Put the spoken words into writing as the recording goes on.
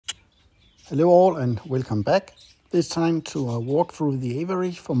Hello all and welcome back. This time to a walk through the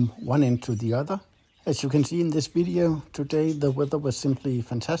aviary from one end to the other. As you can see in this video, today the weather was simply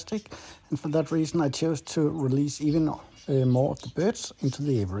fantastic, and for that reason I chose to release even more of the birds into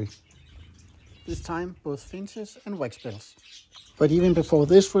the aviary. This time both finches and waxbills. But even before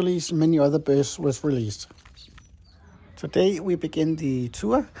this release, many other birds was released. Today we begin the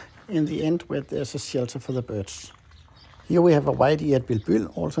tour in the end where there's a shelter for the birds. Here we have a white-eared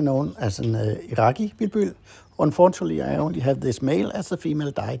bilbil, also known as an Iraqi bilbil. Unfortunately, I only have this male as the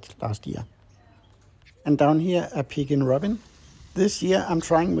female died last year. And down here, a pekin robin. This year I'm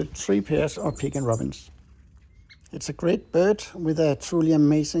trying with 3 pairs of pekin robins. It's a great bird with a truly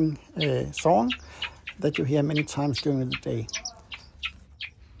amazing song that you hear many times during the day.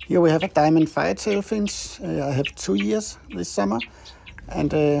 Here we have a diamond firetail finch. I have 2 years this summer,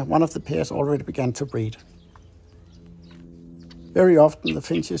 and one of the pairs already began to breed. Very often the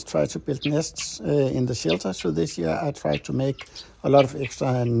finches try to build nests in the shelter, so this year I tried to make a lot of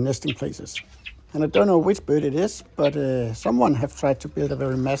extra nesting places. And I don't know which bird it is, but someone have tried to build a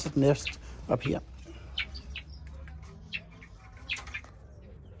very massive nest up here.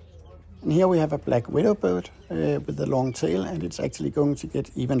 And here we have a black widow bird with a long tail, and it's actually going to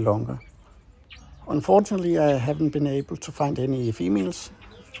get even longer. Unfortunately, I haven't been able to find any females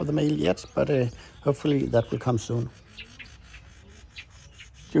for the male yet, but hopefully that will come soon.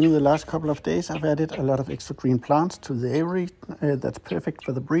 During the last couple of days, I've added a lot of extra green plants to the aviary. That's perfect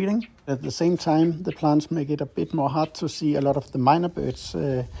for the breeding. At the same time, the plants make it a bit more hard to see a lot of the minor birds,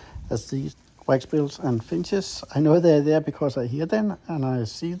 as these waxbills and finches. I know they're there because I hear them and I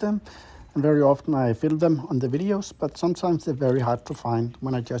see them, and very often I film them on the videos, but sometimes they're very hard to find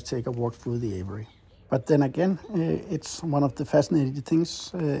when I just take a walk through the aviary. But then again, it's one of the fascinating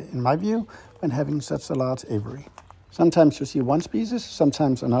things, in my view, when having such a large aviary. Sometimes you see one species,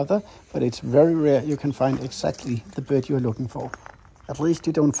 sometimes another, but it's very rare you can find exactly the bird you're looking for. At least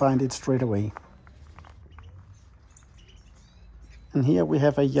you don't find it straight away. And here we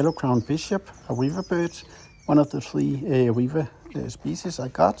have a yellow-crowned bishop, a weaver bird, one of the 3 weaver species I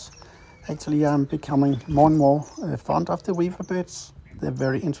got. Actually, I'm becoming more and more fond of the weaver birds. They're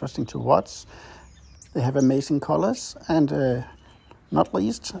very interesting to watch. They have amazing colors, and not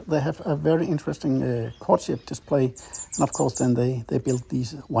least, they have a very interesting courtship display. And of course, then they build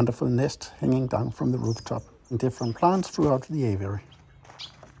these wonderful nests hanging down from the rooftop in different plants throughout the aviary.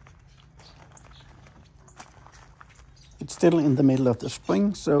 It's still in the middle of the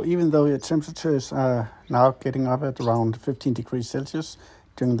spring, so even though the temperatures are now getting up at around 15 degrees Celsius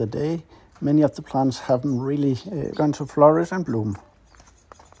during the day, many of the plants haven't really gone to flourish and bloom.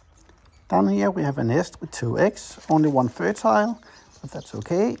 Down here we have a nest with 2 eggs, only 1 fertile. But that's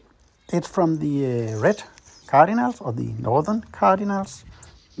okay. It's from the red cardinals, or the northern cardinals.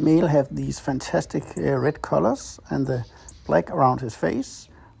 Male have these fantastic red colors and the black around his face.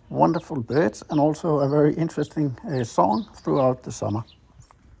 Wonderful birds, and also a very interesting song throughout the summer.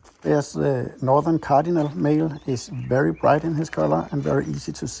 There's the northern cardinal male, is very bright in his color and very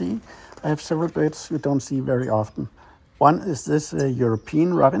easy to see. I have several birds you don't see very often. One is this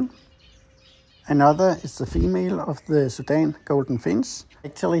European robin. Another is the female of the Sudan golden finch.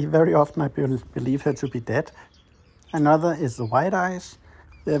 Actually, very often I believe her to be dead. Another is the white eyes.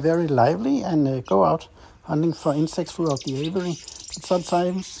 They're very lively and go out hunting for insects throughout the aviary. But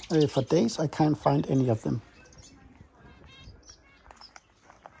sometimes, for days, I can't find any of them.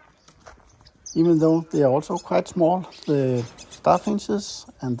 Even though they are also quite small, the star finches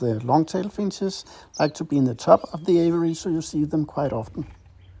and the long-tail finches like to be in the top of the aviary, so you see them quite often.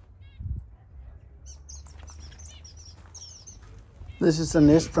 This is the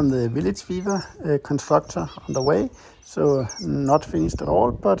nest from the village weaver constructor on the way, so not finished at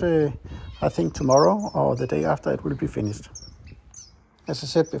all, but I think tomorrow or the day after it will be finished. As I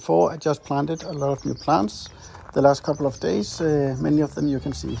said before, I just planted a lot of new plants the last couple of days. Many of them you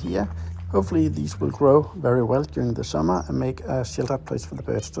can see here. Hopefully these will grow very well during the summer and make a sheltered place for the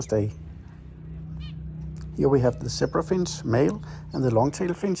birds to stay. Here we have the zebra finch, male, and the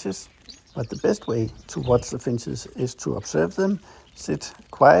long-tailed finches. But the best way to watch the finches is to observe them, sit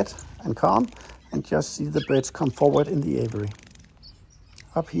quiet and calm, and just see the birds come forward in the aviary.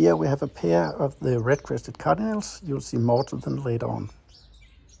 Up here we have a pair of the red-crested cardinals. You'll see more to them later on.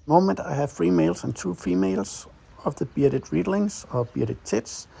 At the moment I have 3 males and 2 females of the bearded reedlings or bearded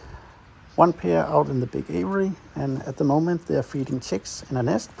tits. 1 pair out in the big aviary, and at the moment they are feeding chicks in a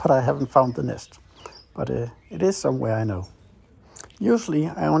nest, but I haven't found the nest. But it is somewhere, I know. Usually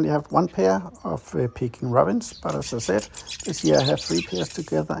I only have 1 pair of pekin robins, but as I said, this year I have 3 pairs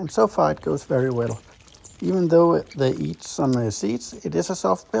together, and so far it goes very well. Even though they eat some seeds, it is a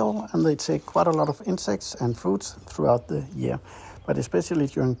soft bill and they take quite a lot of insects and fruits throughout the year. But especially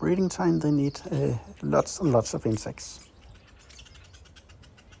during breeding time, they need lots and lots of insects.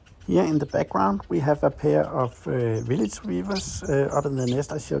 Here in the background, we have a pair of village weavers up in the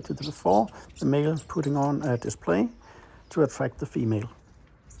nest I showed you before, the male putting on a display to attract the female.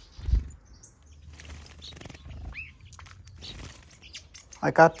 I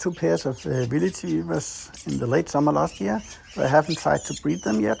got 2 pairs of village weavers in the late summer last year, but I haven't tried to breed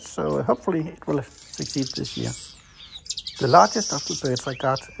them yet, so hopefully it will succeed this year. The largest of the birds I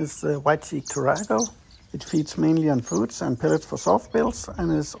got is the white-cheeked turago. It feeds mainly on fruits and pellets for soft bills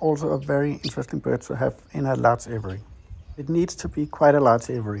and is also a very interesting bird to have in a large aviary. It needs to be quite a large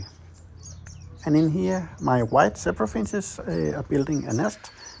aviary. And in here, my white zebra finches are building a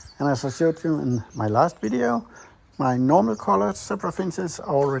nest, and as I showed you in my last video, my normal colored zebra finches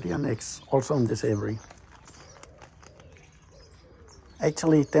are already on eggs, also in this aviary.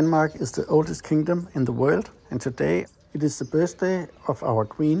 Actually, Denmark is the oldest kingdom in the world, and today it is the birthday of our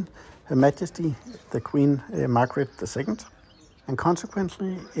Queen, Her Majesty, the Queen Margaret II, and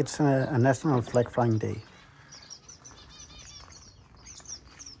consequently it's a national flag flying day.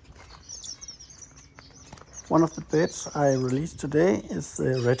 One of the birds I released today is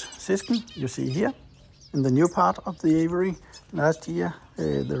the red siskin you see here. In the new part of the aviary last year,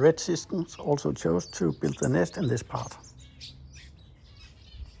 the red siskins also chose to build the nest in this part.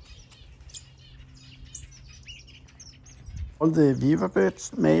 All the weaver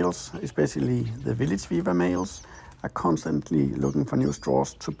birds males, especially the village weaver males, are constantly looking for new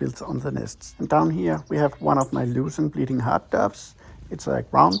straws to build on the nests. And down here we have one of my Luzon bleeding heart doves. It's a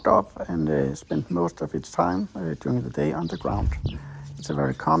ground dove and spent most of its time during the day on the ground. It's a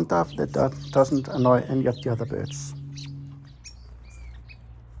very calm dove that doesn't annoy any of the other birds.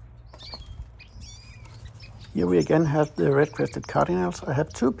 Here we again have the red-crested cardinals. I have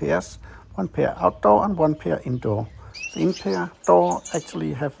 2 pairs, 1 pair outdoor and 1 pair indoor. The indoor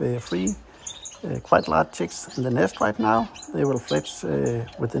actually have 3 quite large chicks in the nest right now. They will fledge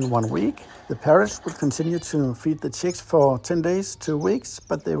within 1 week. The parrots will continue to feed the chicks for 10 days to weeks,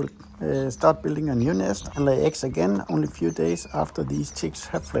 but they will start building a new nest and lay eggs again only a few days after these chicks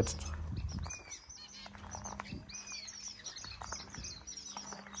have fledged.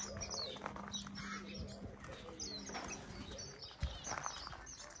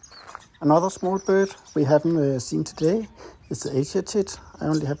 Another small bird we haven't seen today is the Asia tit. I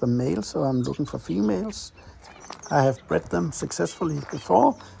only have a male, so I'm looking for females. I have bred them successfully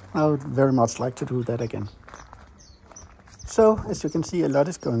before. I would very much like to do that again. So, as you can see, a lot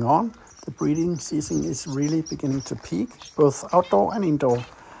is going on. The breeding season is really beginning to peak, both outdoor and indoor.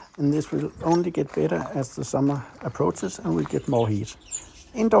 And this will only get better as the summer approaches and we get more heat.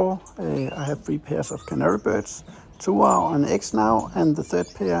 Indoor, I have 3 pairs of canary birds. 2 are on eggs now, and the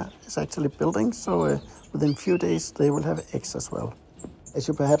 3rd pair is actually building, so within a few days they will have eggs as well. As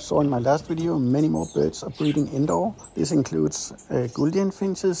you perhaps saw in my last video, many more birds are breeding indoor. This includes Gullian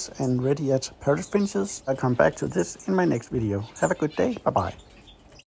finches and red-eared parrot finches. I'll come back to this in my next video. Have a good day. Bye-bye.